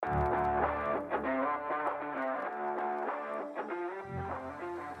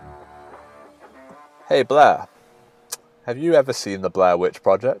Hey Blair, have you ever seen the Blair Witch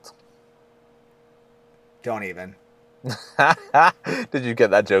Project? Don't even. Did you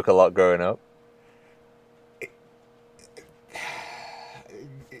get that joke a lot growing up?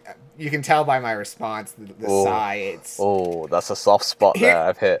 You can tell by my response, the Oh, sigh. It's oh, that's a soft spot there here.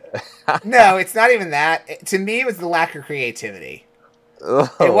 I've hit. No, it's not even that. To me, it was the lack of creativity. It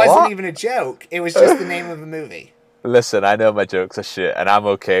wasn't What? even a joke. It was just the name of a movie. Listen, I know my jokes are shit, and I'm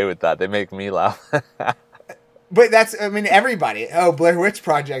okay with that. They make me laugh. But I mean, everybody. Oh, Blair Witch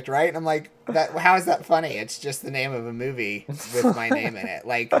Project, right? And I'm like, that. How is that funny? It's just the name of a movie with my name in it.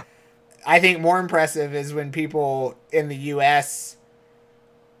 Like, I think more impressive is when people in the U.S.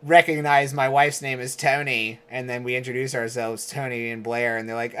 recognize my wife's name as Tony, and then we introduce ourselves Tony and Blair, and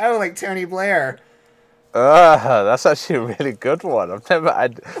they're like, "Oh, like Tony Blair." That's actually a really good one.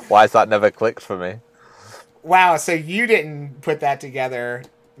 Why has that never clicked for me? Wow, so you didn't put that together,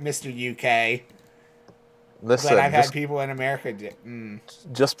 Mister UK, but Listen, I've had people in America.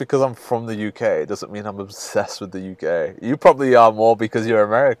 just because I'm from the UK doesn't mean I'm obsessed with the UK. You probably are more because you're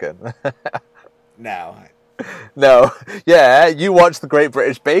American. No, No, yeah, you watch the Great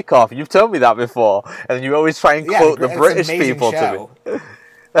British Bake Off. You've told me that before, and you always try and yeah, quote the it's an British amazing people to show.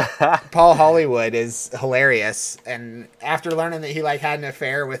 Paul Hollywood is hilarious, and after learning that he like had an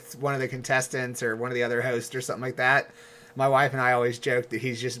affair with one of the contestants or one of the other hosts or something like that, my wife and I always joke that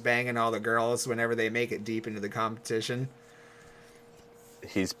he's just banging all the girls whenever they make it deep into the competition. me.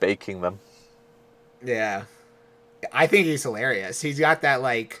 He's baking them. Yeah, I think he's hilarious. He's got that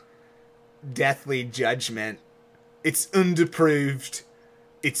like deathly judgment. It's underproved.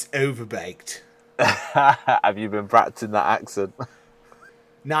 It's overbaked. Have you been practicing that accent?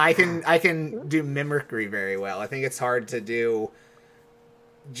 No, I can do mimicry very well. I think it's hard to do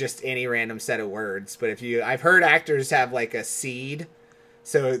just any random set of words, but I've heard actors have like a seed,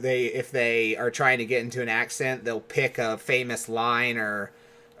 so if they are trying to get into an accent, they'll pick a famous line or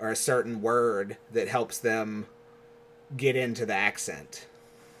a certain word that helps them get into the accent.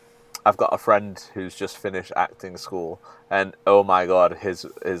 I've got a friend who's just finished acting school, and oh my god, his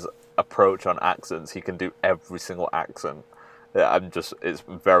approach on accents, he can do every single accent. Yeah, it's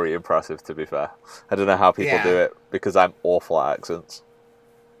very impressive to be fair. I don't know how people do Yeah. it because I'm awful at accents.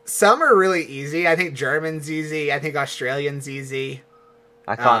 Some are really easy. I think German's easy. I think Australian's easy.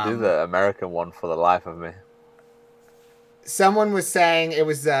 I can't do Um, the American one for the life of me. Someone was saying it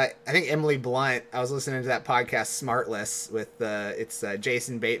was I think Emily Blunt. I was listening to that podcast Smartless with it's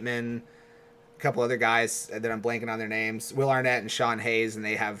Jason Bateman, a couple other guys that I'm blanking on their names, Will Arnett and Sean Hayes, and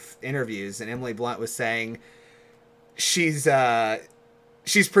they have interviews. And Emily Blunt was saying she's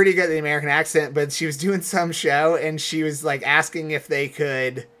she's pretty good at the American accent, but she was doing some show and she was like asking if they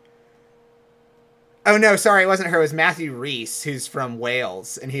could. Oh no, sorry, it wasn't her. It was Matthew Rhys, who's from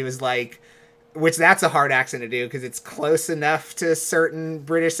Wales, and he was like, which that's a hard accent to do because it's close enough to certain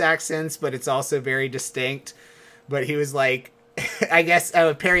British accents, but it's also very distinct. But he was like, I guess,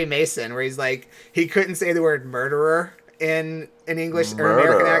 Perry Mason, where he's like, he couldn't say the word murderer in an English or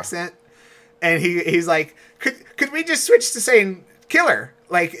American Murderer. accent, and he's like, could we just switch to saying killer?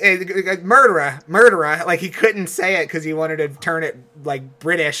 Like murderer. Like he couldn't say it because he wanted to turn it like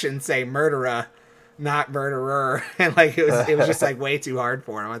British and say murderer, not murderer, and like it was just like way too hard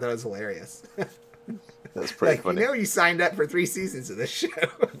for him. I thought it was hilarious. That's pretty Like, funny. you signed up for 3 seasons of this show.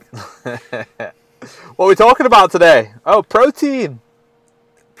 What are we talking about today? Oh, protein.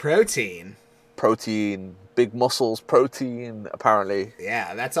 Protein. Protein. Big muscles, protein, apparently.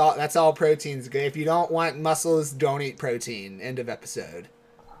 Yeah, that's all protein's good. If you don't want muscles, don't eat protein. End of episode.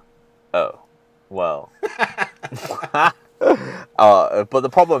 Oh, well. But the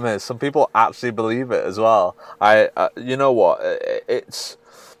problem is, some people actually believe it as well. You know what? It's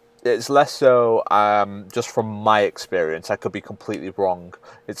less so. Just from my experience, I could be completely wrong.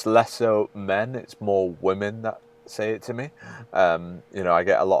 It's less so men. It's more women that say it to me. I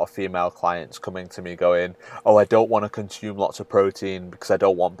get a lot of female clients coming to me going, "Oh, I don't want to consume lots of protein because I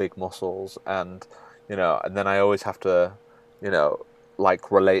don't want big muscles," and then I always have to, you know,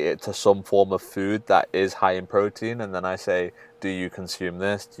 like relate it to some form of food that is high in protein, and then I say, "Do you consume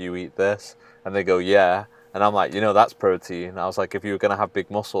this? Do you eat this?" And they go, "Yeah." And I'm like, that's protein. I was like, if you were going to have big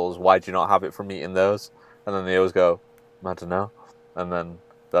muscles, why do you not have it from eating those? And then they always go, I don't know. And then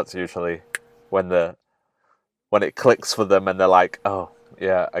that's usually when when it clicks for them and they're like, oh,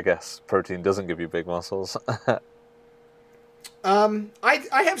 yeah, I guess protein doesn't give you big muscles. I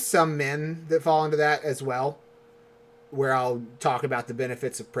have some men that fall into that as well, where I'll talk about the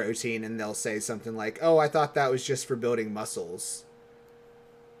benefits of protein and they'll say something like, "Oh, I thought that was just for building muscles."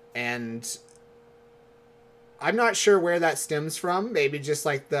 And I'm not sure where that stems from. Maybe just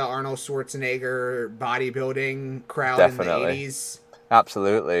like the Arnold Schwarzenegger bodybuilding crowd in the Definitely. 80s.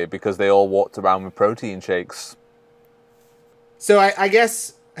 Absolutely, because they all walked around with protein shakes. So I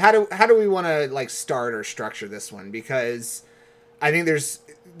guess how do we want to like start or structure this one? Because I think there's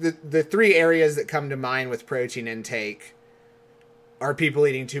the three areas that come to mind with protein intake are people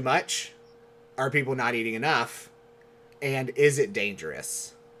eating too much, are people not eating enough, and is it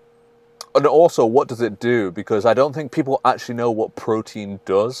dangerous? And also, what does it do? Because I don't think people actually know what protein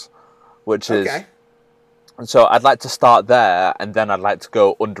does, which is... Okay. So I'd like to start there, and then I'd like to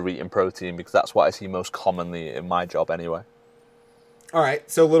go under eating protein, because that's what I see most commonly in my job anyway. All right,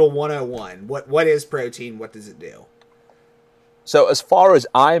 so little 101. What is protein? What does it do? So as far as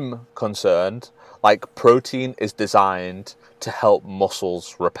I'm concerned, like, protein is designed to help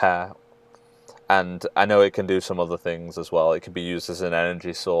muscles repair. And I know it can do some other things as well. It can be used as an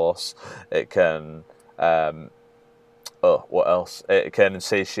energy source. It can, what else? It can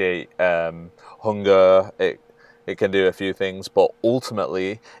satiate hunger. It can do a few things, but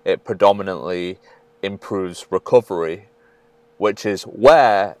ultimately, it predominantly improves recovery, which is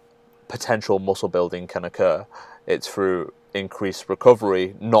where potential muscle building can occur. It's through increased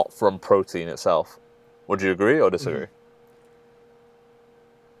recovery, not from protein itself. Would you agree or disagree?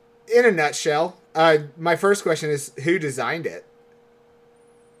 In a nutshell, my first question is who designed it?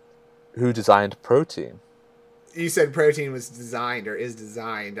 Who designed protein? You said protein was designed or is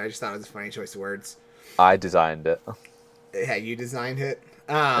designed. I just thought it was a funny choice of words. I designed it. Yeah, you designed it.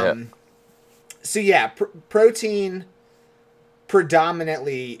 Yeah. So yeah, protein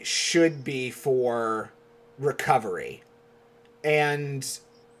predominantly should be for recovery. And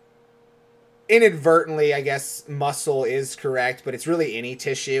inadvertently, I guess muscle is correct, but it's really any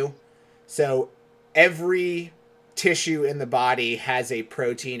tissue. So every tissue in the body has a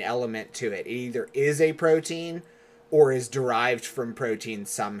protein element to it. It either is a protein or is derived from protein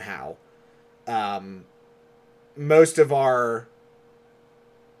somehow. Most of our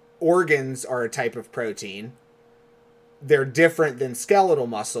organs are a type of protein. They're different than skeletal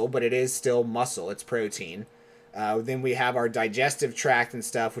muscle, but it is still muscle. It's protein. Then we have our digestive tract and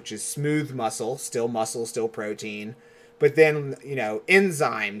stuff, which is smooth muscle, still protein. But then,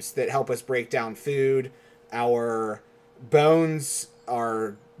 enzymes that help us break down food, our bones,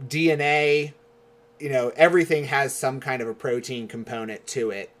 our DNA, everything has some kind of a protein component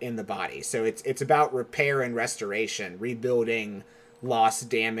to it in the body. So it's about repair and restoration, rebuilding lost,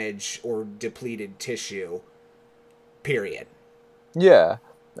 damage, or depleted tissue, period. Yeah.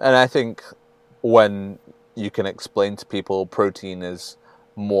 And I think when you can explain to people protein is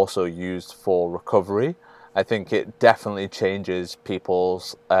more so used for recovery, I think it definitely changes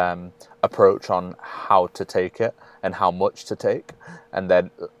people's approach on how to take it and how much to take. And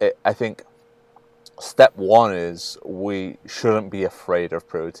then I think step one is we shouldn't be afraid of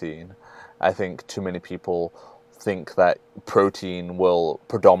protein. I think too many people think that protein will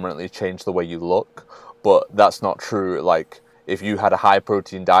predominantly change the way you look, but that's not true. Like, if you had a high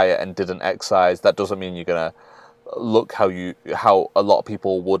protein diet and didn't exercise, that doesn't mean you're gonna look how a lot of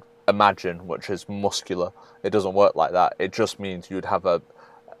people would imagine, which is muscular. It doesn't work like that. It just means you'd have a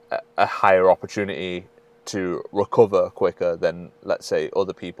higher opportunity to recover quicker than, let's say,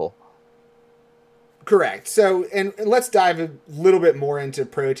 other people. Correct. So, and let's dive a little bit more into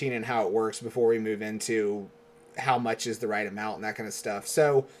protein and how it works before we move into how much is the right amount and that kind of stuff.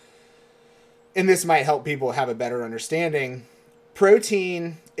 So, and this might help people have a better understanding.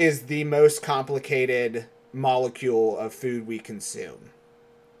 Protein is the most complicated molecule of food we consume.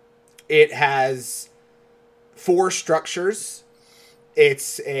 It has 4 structures.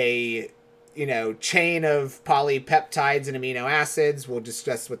 It's a, chain of polypeptides and amino acids. We'll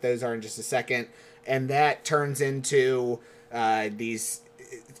discuss what those are in just a second. And that turns into these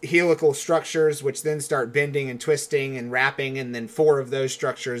helical structures, which then start bending and twisting and wrapping, and then 4 of those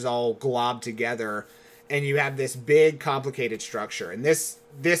structures all glob together, and you have this big, complicated structure. And this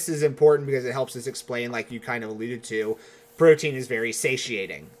is important because it helps us explain, like you kind of alluded to, protein is very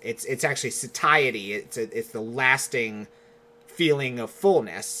satiating. It's actually satiety. It's the lasting feeling of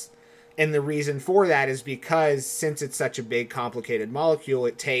fullness. And the reason for that is because since it's such a big, complicated molecule,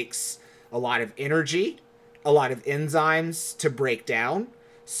 it takes a lot of energy, a lot of enzymes to break down.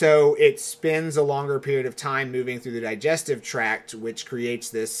 So it spends a longer period of time moving through the digestive tract, which creates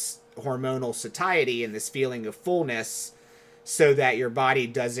this hormonal satiety and this feeling of fullness so that your body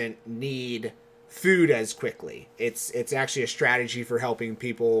doesn't need food as quickly. It's actually a strategy for helping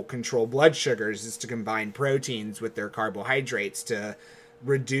people control blood sugars, is to combine proteins with their carbohydrates to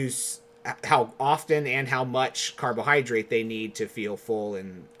reduce how often and how much carbohydrate they need to feel full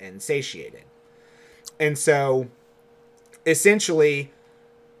and satiated. And so essentially,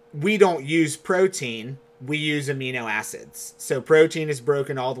 we don't use protein, we use amino acids. So protein is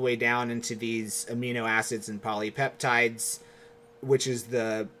broken all the way down into these amino acids and polypeptides, which is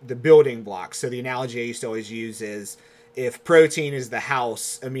the building blocks. So the analogy I used to always use is, if protein is the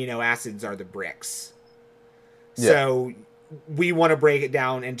house, amino acids are the bricks. Yeah. So we want to break it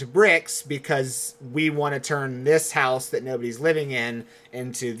down into bricks because we want to turn this house that nobody's living in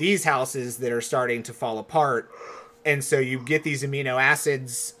into these houses that are starting to fall apart. And so you get these amino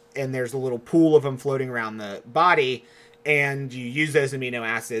acids, and there's a little pool of them floating around the body, and you use those amino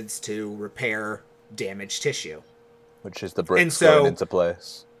acids to repair damaged tissue. Which is the bricks going into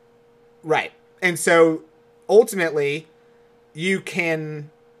place. Right. And so ultimately, you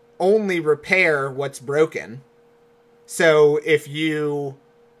can only repair what's broken. So if you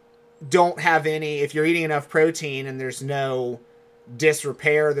don't have if you're eating enough protein and there's no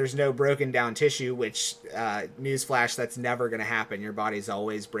disrepair, there's no broken down tissue, which, newsflash, that's never going to happen. Your body's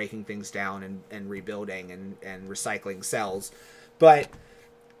always breaking things down and rebuilding and recycling cells. But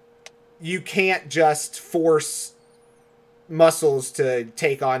you can't just force muscles to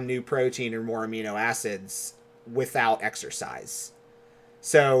take on new protein or more amino acids without exercise.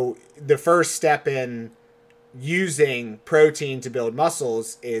 So the first step in using protein to build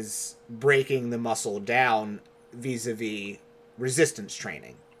muscles is breaking the muscle down vis-a-vis resistance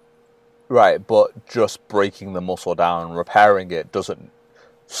training. Right, but just breaking the muscle down and repairing it doesn't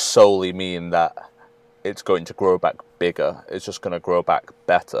solely mean that it's going to grow back bigger. It's just going to grow back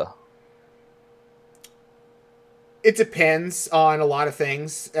better. It depends on a lot of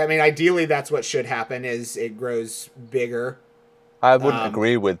things. I mean, ideally, that's what should happen, is it grows bigger. I wouldn't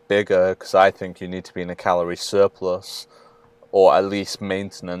agree with bigger, because I think you need to be in a calorie surplus, or at least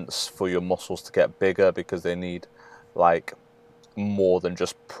maintenance, for your muscles to get bigger, because they need, like, more than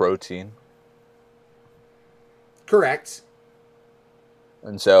just protein. Correct.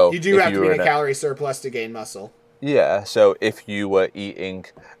 And so you do have to be in a calorie surplus to gain muscle. Yeah, so if you were eating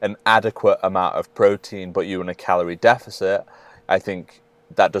an adequate amount of protein, but you were in a calorie deficit, I think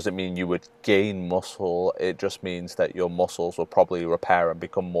that doesn't mean you would gain muscle. It just means that your muscles will probably repair and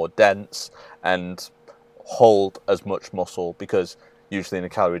become more dense and hold as much muscle, because usually in a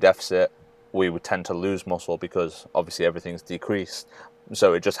calorie deficit, we would tend to lose muscle because obviously everything's decreased.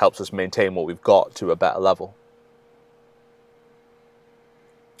 So it just helps us maintain what we've got to a better level.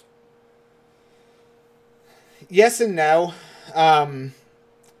 Yes and no.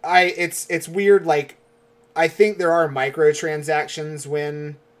 It's weird. Like, I think there are microtransactions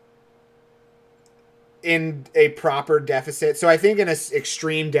when in a proper deficit. So I think in an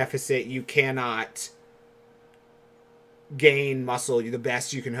extreme deficit, you cannot gain muscle. The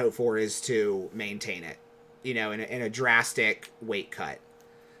best you can hope for is to maintain it, in a drastic weight cut.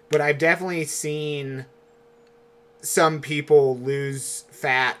 But I've definitely seen some people lose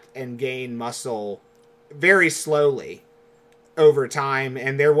fat and gain muscle very slowly over time,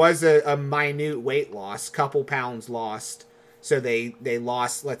 and there was a minute weight loss, couple pounds lost. So they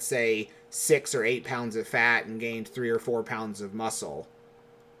lost, let's say, 6 or 8 pounds of fat and gained 3 or 4 pounds of muscle.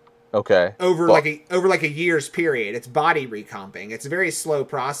 Okay. Over like a year's period. It's body recomping. It's a very slow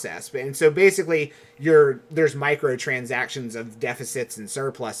process. And so basically there's microtransactions of deficits and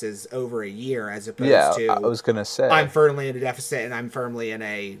surpluses over a year, as opposed to, I was gonna say, I'm firmly in a deficit and I'm firmly in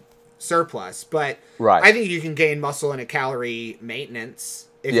a surplus. But right. I think you can gain muscle in a calorie maintenance.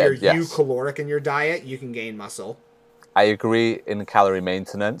 If you're eukcaloric in your diet, you can gain muscle. I agree in calorie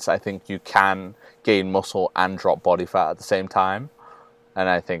maintenance. I think you can gain muscle and drop body fat at the same time. And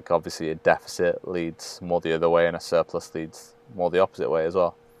I think obviously a deficit leads more the other way and a surplus leads more the opposite way as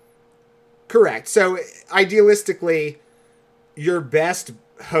well. Correct. So idealistically, your best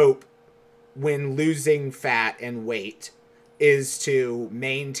hope when losing fat and weight is to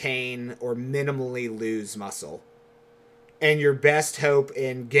maintain or minimally lose muscle. And your best hope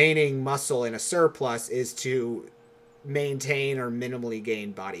in gaining muscle in a surplus is to maintain or minimally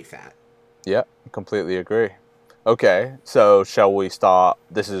gain body fat. Yeah, completely agree. Okay, so shall we start?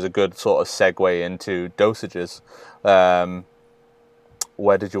 This is a good sort of segue into dosages.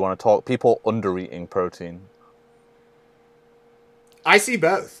 Where did you want to talk? People under eating protein. I see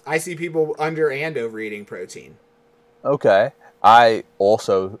both. I see people under and over eating protein. Okay. I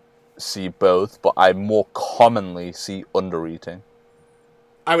also see both, but I more commonly see under eating.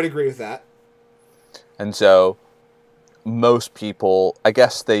 I would agree with that. And so most people, I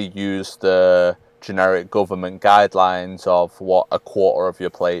guess they use the generic government guidelines of what a quarter of your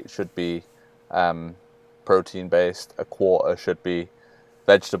plate should be protein based, a quarter should be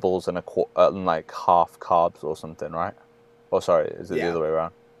vegetables, and like half carbs or something, right? Oh, sorry, is it the other way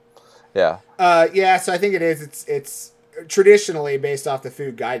around? Yeah. Yeah, so I think it is. It's traditionally based off the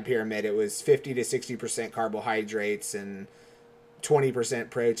food guide pyramid. It was 50 to 60% carbohydrates and 20%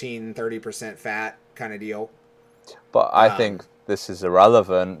 protein, 30% fat kind of deal. But I think this is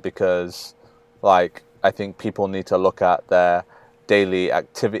irrelevant because, like, I think people need to look at their daily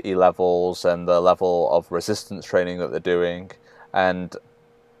activity levels and the level of resistance training that they're doing, and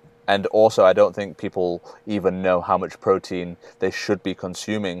also I don't think people even know how much protein they should be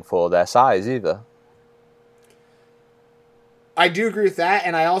consuming for their size either. I do agree with that,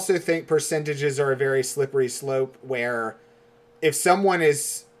 and I also think percentages are a very slippery slope where if someone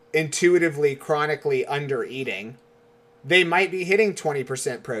is intuitively chronically under eating, they might be hitting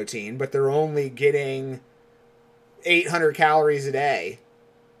 20% protein, but they're only getting 800 calories a day.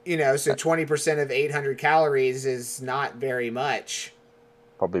 You know, so 20% of 800 calories is not very much.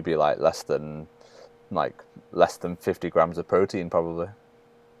 Probably be less than 50 grams of protein, probably.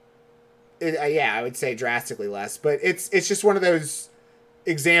 Yeah, I would say drastically less, but it's just one of those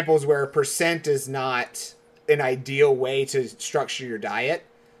examples where percent is not an ideal way to structure your diet.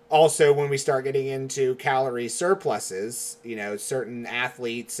 Also, when we start getting into calorie surpluses, you know, certain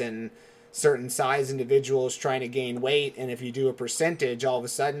athletes and certain size individuals trying to gain weight, and if you do a percentage, all of a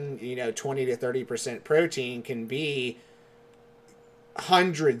sudden, you know, 20 to 30% protein can be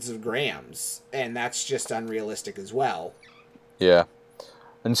hundreds of grams, and that's just unrealistic as well. Yeah.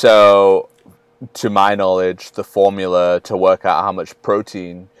 And so, to my knowledge, the formula to work out how much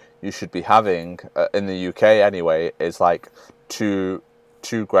protein you should be having in the UK anyway is like two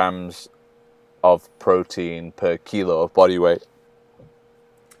grams of protein per kilo of body weight.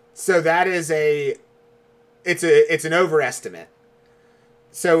 So that is it's an overestimate.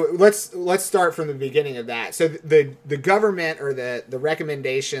 So let's start from the beginning of that. So the government or the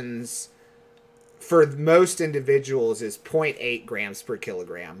recommendations for most individuals is 0.8 grams per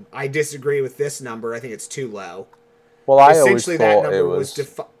kilogram. I disagree with this number. I think it's too low. Well, I always thought it was...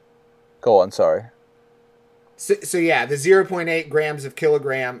 Go on, sorry. So yeah, the 0.8 grams of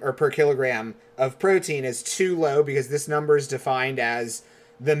kilogram or per kilogram of protein is too low because this number is defined as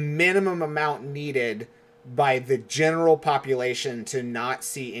the minimum amount needed by the general population to not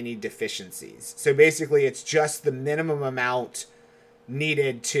see any deficiencies. So basically, it's just the minimum amount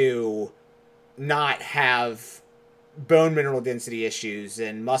needed to not have bone mineral density issues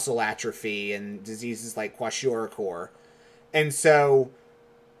and muscle atrophy and diseases like kwashiorkor. And so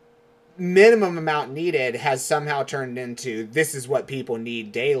minimum amount needed has somehow turned into this is what people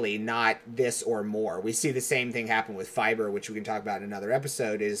need daily, not this or more. We see the same thing happen with fiber, which we can talk about in another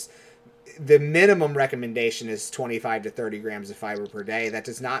episode, is the minimum recommendation is 25 to 30 grams of fiber per day. That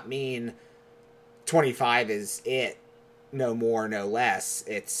does not mean 25 is it, no more, no less.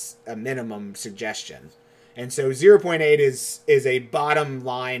 It's a minimum suggestion. And so 0.8 is a bottom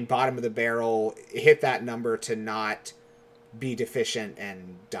line, bottom of the barrel, hit that number to not be deficient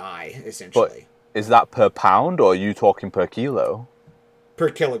and die, essentially. But is that per pound or are you talking per kilo? Per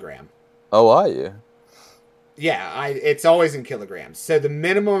kilogram. Oh, are you? Yeah, it's always in kilograms. So the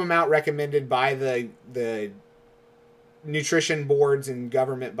minimum amount recommended by the nutrition boards and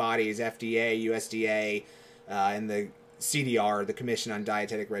government bodies, FDA, USDA, and the CDR, the Commission on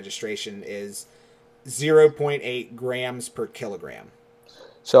Dietetic Registration, is 0.8 grams per kilogram.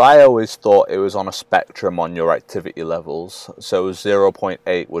 So I always thought it was on a spectrum on your activity levels. So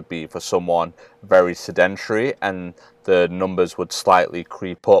 0.8 would be for someone very sedentary, and the numbers would slightly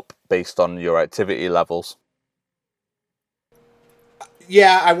creep up based on your activity levels.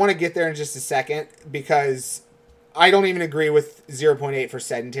 Yeah, I want to get there in just a second because I don't even agree with 0.8 for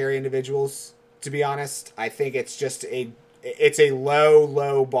sedentary individuals, to be honest. I think it's just it's a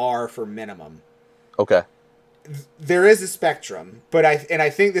low bar for minimum. Okay. There is a spectrum, but I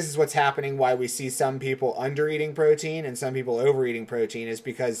think this is what's happening, why we see some people under eating protein and some people overeating protein, is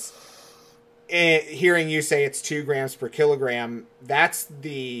because hearing you say it's 2 grams per kilogram, that's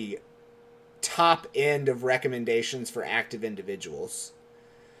the top end of recommendations for active individuals.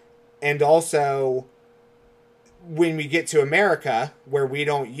 And also, when we get to America, where we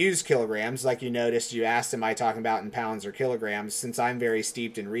don't use kilograms, like you noticed, you asked, am I talking about in pounds or kilograms? Since I'm very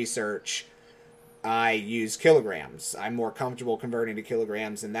steeped in research, I use kilograms. I'm more comfortable converting to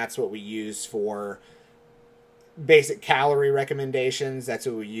kilograms, and that's what we use for basic calorie recommendations. That's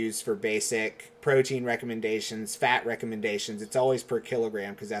what we use for basic protein recommendations, fat recommendations. It's always per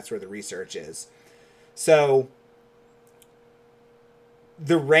kilogram because that's where the research is. So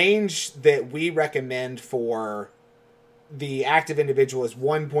the range that we recommend for the active individual is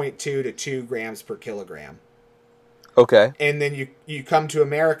 1.2 to 2 grams per kilogram. Okay. And then you come to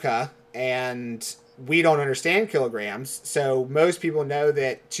America, and we don't understand kilograms, so most people know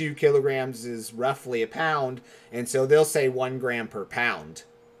that 2 kilograms is roughly a pound, and so they'll say 1 gram per pound.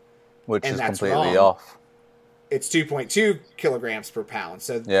 Which And is that's completely wrong. off. It's 2.2 kilograms per pound,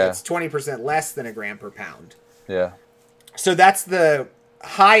 so it's 20% less than a gram per pound. Yeah. So that's the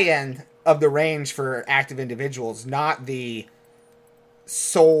high end of the range for active individuals, not the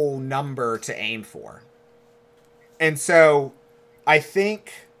sole number to aim for. And so I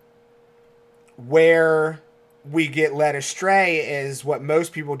think where we get led astray is what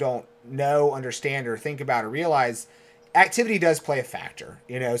most people don't know, understand, or think about or realize. Activity does play a factor,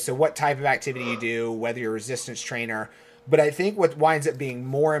 so what type of activity you do, whether you're a resistance trainer. But I think what winds up being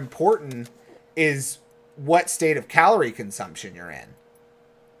more important is what state of calorie consumption you're in.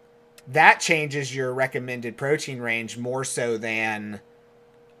 That changes your recommended protein range more so than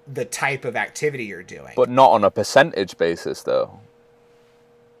the type of activity you're doing. But not on a percentage basis, though.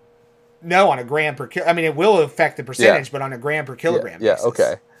 No, on a gram per I mean, it will affect the percentage, but on a gram per kilogram basis. Yeah,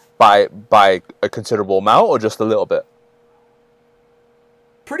 okay. By a considerable amount or just a little bit?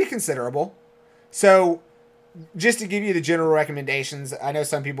 Pretty considerable. So, just to give you the general recommendations, I know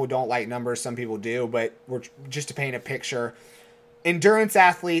some people don't like numbers, some people do, but just to paint a picture. Endurance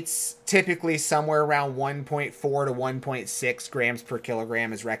athletes, typically somewhere around 1.4 to 1.6 grams per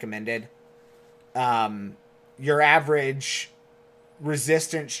kilogram is recommended. Your average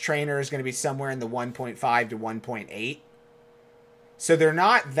resistance trainer is going to be somewhere in the 1.5 to 1.8. So they're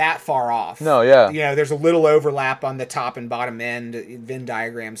not that far off. No, yeah. There's a little overlap on the top and bottom end, Venn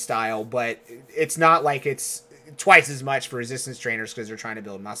diagram style, but it's not like it's twice as much for resistance trainers because they're trying to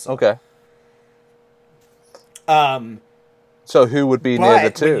build muscle. Okay. So who would be near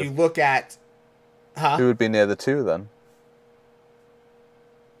the two? When you look at... Who would be near the two then?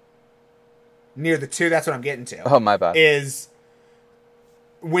 Near the two, that's what I'm getting to. Oh, my bad. Is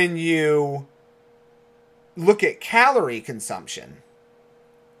when you look at calorie consumption,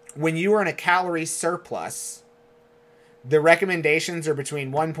 when you are in a calorie surplus, the recommendations are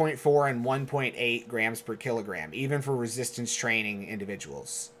between 1.4 and 1.8 grams per kilogram, even for resistance training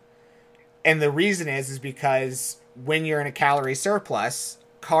individuals. And the reason is because when you're in a calorie surplus,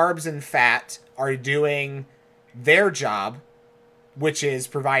 carbs and fat are doing their job, which is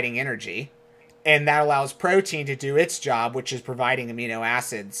providing energy. And that allows protein to do its job, which is providing amino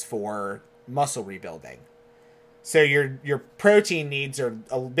acids for muscle rebuilding. So your protein needs are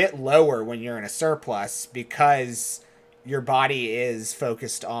a bit lower when you're in a surplus because your body is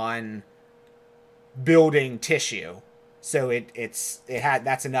focused on building tissue. So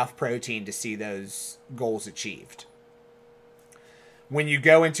that's enough protein to see those goals achieved. When you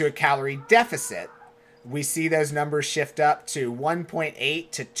go into a calorie deficit, we see those numbers shift up to 1.8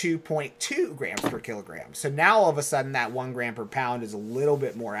 to 2.2 grams per kilogram. So now all of a sudden that 1 gram per pound is a little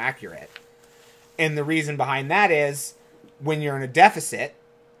bit more accurate. And the reason behind that is when you're in a deficit,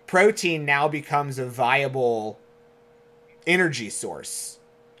 protein now becomes a viable energy source.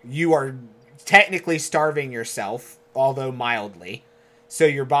 You are technically starving yourself, although mildly. So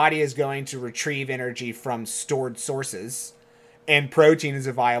your body is going to retrieve energy from stored sources, and protein is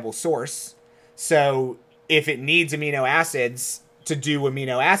a viable source. So if it needs amino acids to do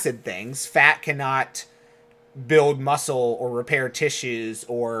amino acid things, fat cannot build muscle or repair tissues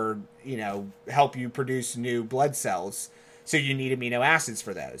or, help you produce new blood cells. So you need amino acids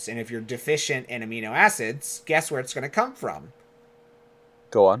for those. And if you're deficient in amino acids, guess where it's going to come from?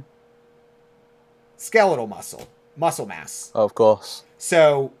 Go on. Skeletal muscle mass. Oh, of course.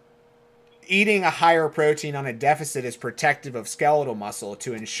 So eating a higher protein on a deficit is protective of skeletal muscle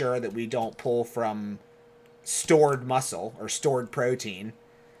to ensure that we don't pull from stored muscle or stored protein,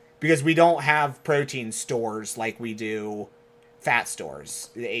 because we don't have protein stores like we do fat stores.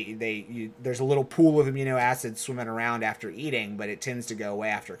 There's a little pool of amino acids swimming around after eating, but it tends to go away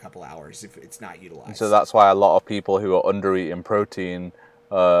after a couple hours if it's not utilized. So that's why a lot of people who are under eating protein,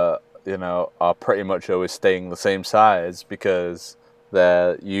 are pretty much always staying the same size because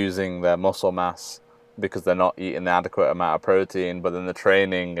they're using their muscle mass because they're not eating the adequate amount of protein, but then they're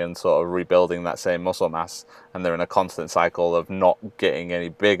training and sort of rebuilding that same muscle mass, and they're in a constant cycle of not getting any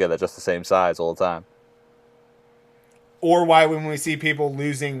bigger. They're just the same size all the time. Or why when we see people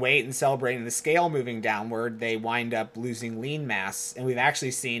losing weight and celebrating the scale moving downward, they wind up losing lean mass. And we've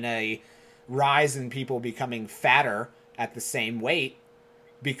actually seen a rise in people becoming fatter at the same weight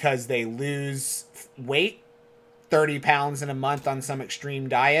because they lose weight, 30 pounds in a month on some extreme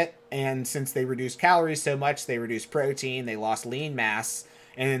diet. And since they reduced calories so much, they reduced protein, they lost lean mass,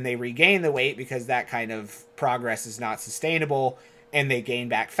 and then they regain the weight because that kind of progress is not sustainable, and they gain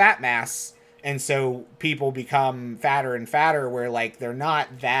back fat mass. And so people become fatter and fatter where they're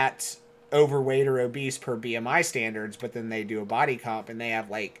not that overweight or obese per BMI standards, but then they do a body comp and they have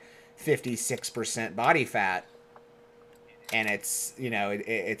like 56% body fat, and it's, you know,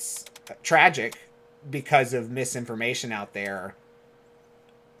 it's tragic because of misinformation out there.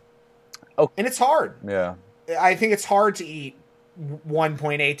 Oh, and it's hard. Yeah, I think it's hard to eat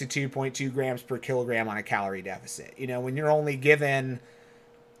 1.8 to 2.2 grams per kilogram on a calorie deficit. You know, when you're only given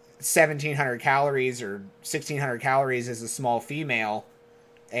 1,700 calories or 1,600 calories as a small female,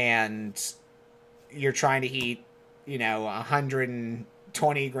 and you're trying to eat, you know,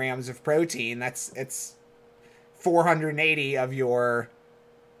 120 grams of protein, it's 480 of your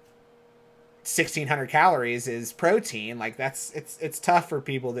 1,600 calories is protein. Like, it's tough for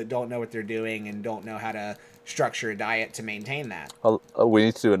people that don't know what they're doing and don't know how to structure a diet to maintain that. well, we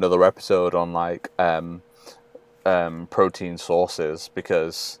need to do another episode on like protein sources,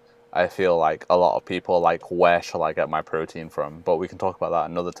 because I feel like a lot of people are like, where shall I get my protein from? But we can talk about that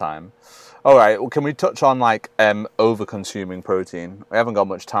another time. All right, well, can we touch on like over consuming protein? We haven't got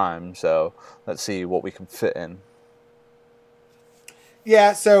much time, so let's see what we can fit in.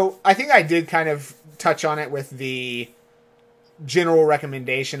 Yeah, so I think I did kind of touch on it with the general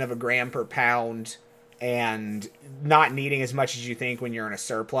recommendation of a gram per pound and not needing as much as you think when you're in a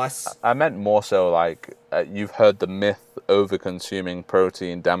surplus. I meant more so like, you've heard the myth over consuming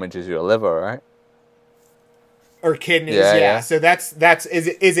protein damages your liver, right? Or kidneys, yeah. So that's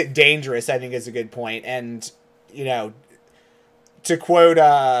is it dangerous, I think, is a good point. And, you know, to quote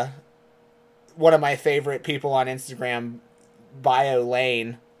one of my favorite people on Instagram,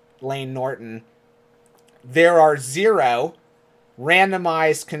 Lane Norton, there are 0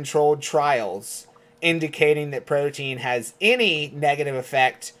 randomized controlled trials indicating that protein has any negative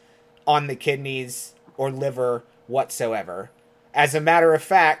effect on the kidneys or liver whatsoever. As a matter of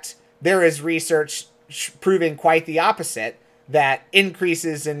fact, there is research proving quite the opposite, that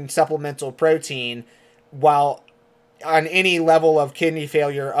increases in supplemental protein, while on any level of kidney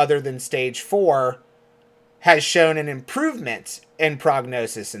failure other than stage 4, has shown an improvement in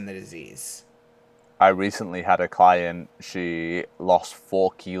prognosis in the disease. I recently had a client, she lost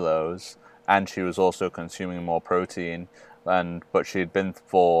 4 kilos, and she was also consuming more protein, but she had been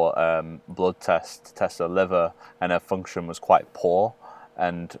for blood test to test her liver, and her function was quite poor,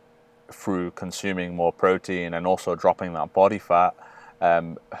 and through consuming more protein and also dropping that body fat,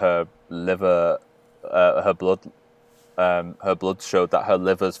 her liver, her blood showed that her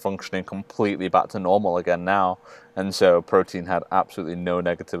liver's functioning completely back to normal again now, and so protein had absolutely no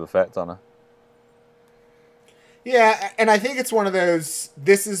negative effect on her. Yeah, and I think it's one of those,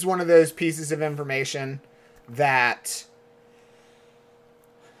 this is one of those pieces of information that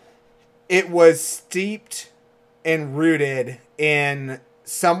it was steeped and rooted in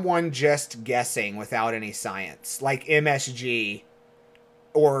someone just guessing without any science, like MSG,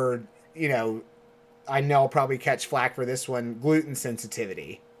 or, you know, I know I'll probably catch flack for this one, gluten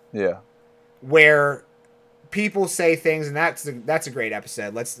sensitivity. Yeah. Where people say things, and that's a great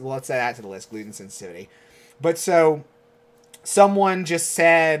episode. Let's add that to the list, gluten sensitivity. But so someone just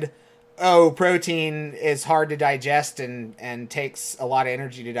said, oh, protein is hard to digest and takes a lot of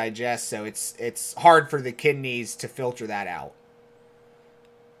energy to digest, so it's hard for the kidneys to filter that out.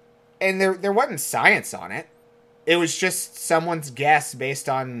 And there wasn't science on it. It was just someone's guess based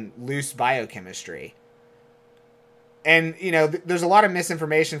on loose biochemistry. And, you know, there's a lot of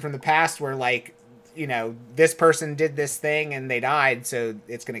misinformation from the past where, like, you know, this person did this thing and they died, so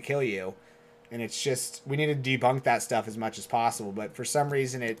it's going to kill you. And it's just, we need to debunk that stuff as much as possible. But for some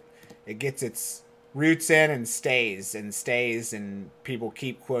reason, it gets its roots in and stays, and people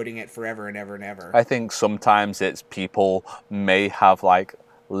keep quoting it forever and ever and ever. I think sometimes it's people may have, like,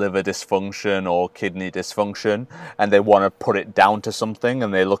 liver dysfunction or kidney dysfunction, and they want to put it down to something,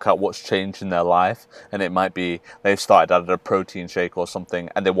 and they look at what's changed in their life, and it might be they've started out at a protein shake or something,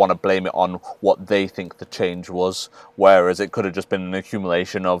 and they want to blame it on what they think the change was, whereas it could have just been an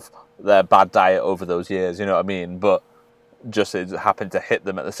accumulation of their bad diet over those years, you know what I mean? But just it happened to hit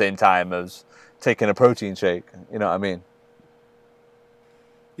them at the same time as taking a protein shake, you know what I mean?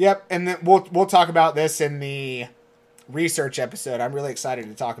 Yep, and then we'll talk about this in the research episode. I'm really excited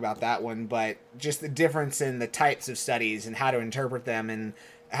to talk about that one, but just the difference in the types of studies and how to interpret them, and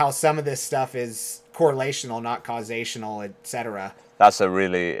how some of this stuff is correlational, not causational, etc. That's a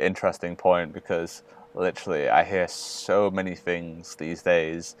really interesting point, because literally I hear so many things these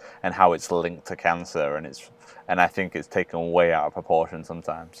days and how it's linked to cancer, and I think it's taken way out of proportion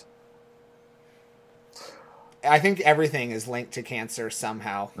sometimes. I think everything is linked to cancer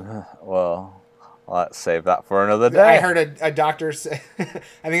somehow. Well, Let's save that for another day. I heard a doctor say,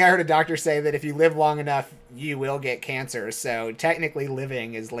 I think I heard a doctor say that if you live long enough, you will get cancer. So technically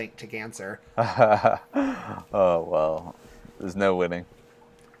living is linked to cancer. Oh, well, there's no winning.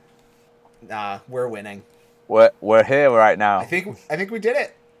 We're winning. We're here right now. I think we did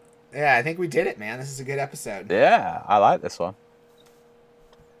it. Yeah, I think we did it, man. This is a good episode. Yeah, I like this one.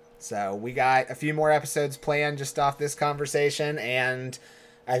 So we got a few more episodes planned just off this conversation, and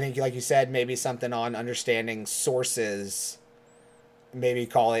I think, like you said, maybe something on understanding sources. Maybe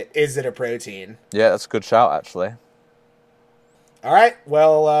call it, is it a protein? Yeah, that's a good shout, actually. All right.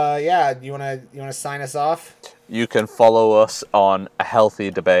 Well, yeah. You wanna sign us off? You can follow us on A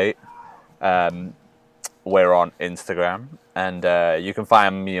Healthy Debate. We're on Instagram, and you can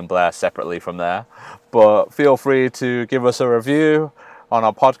find me and Blair separately from there. But feel free to give us a review on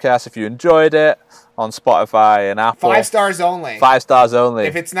our podcast if you enjoyed it, on Spotify and Apple. 5 stars only. 5 stars only.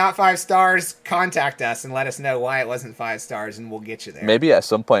 If it's not 5 stars, contact us and let us know why it wasn't 5 stars, and we'll get you there. Maybe at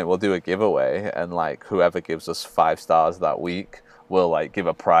some point we'll do a giveaway, and like whoever gives us 5 stars that week, we'll like give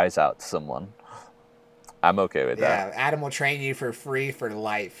a prize out to someone. I'm okay with that. Yeah, Adam will train you for free for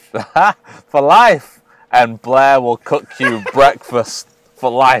life. For life! And Blair will cook you breakfast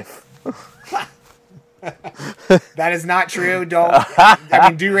for life. That is not true. Do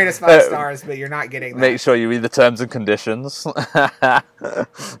rate us 5 stars, but you're not getting that. Make sure you read the terms and conditions. No,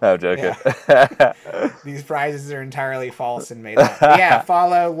 I'm joking. Yeah. These prizes are entirely false and made up. But yeah,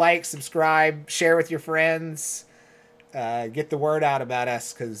 follow, like, subscribe, share with your friends. Get the word out about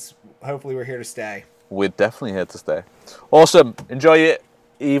us, because hopefully we're here to stay. We're definitely here to stay. Awesome. Enjoy your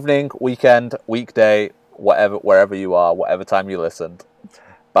evening, weekend, weekday, wherever you are, whatever time you listened.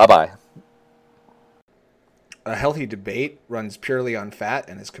 Bye-bye. A Healthy Debate runs purely on fat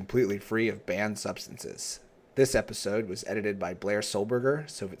and is completely free of banned substances. This episode was edited by Blair Solberger,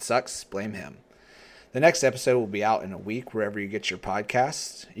 so if it sucks, blame him. The next episode will be out in a week wherever you get your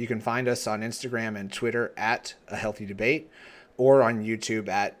podcasts. You can find us on Instagram and Twitter at A Healthy Debate, or on YouTube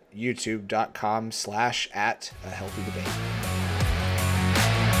at youtube.com/@ahealthydebate.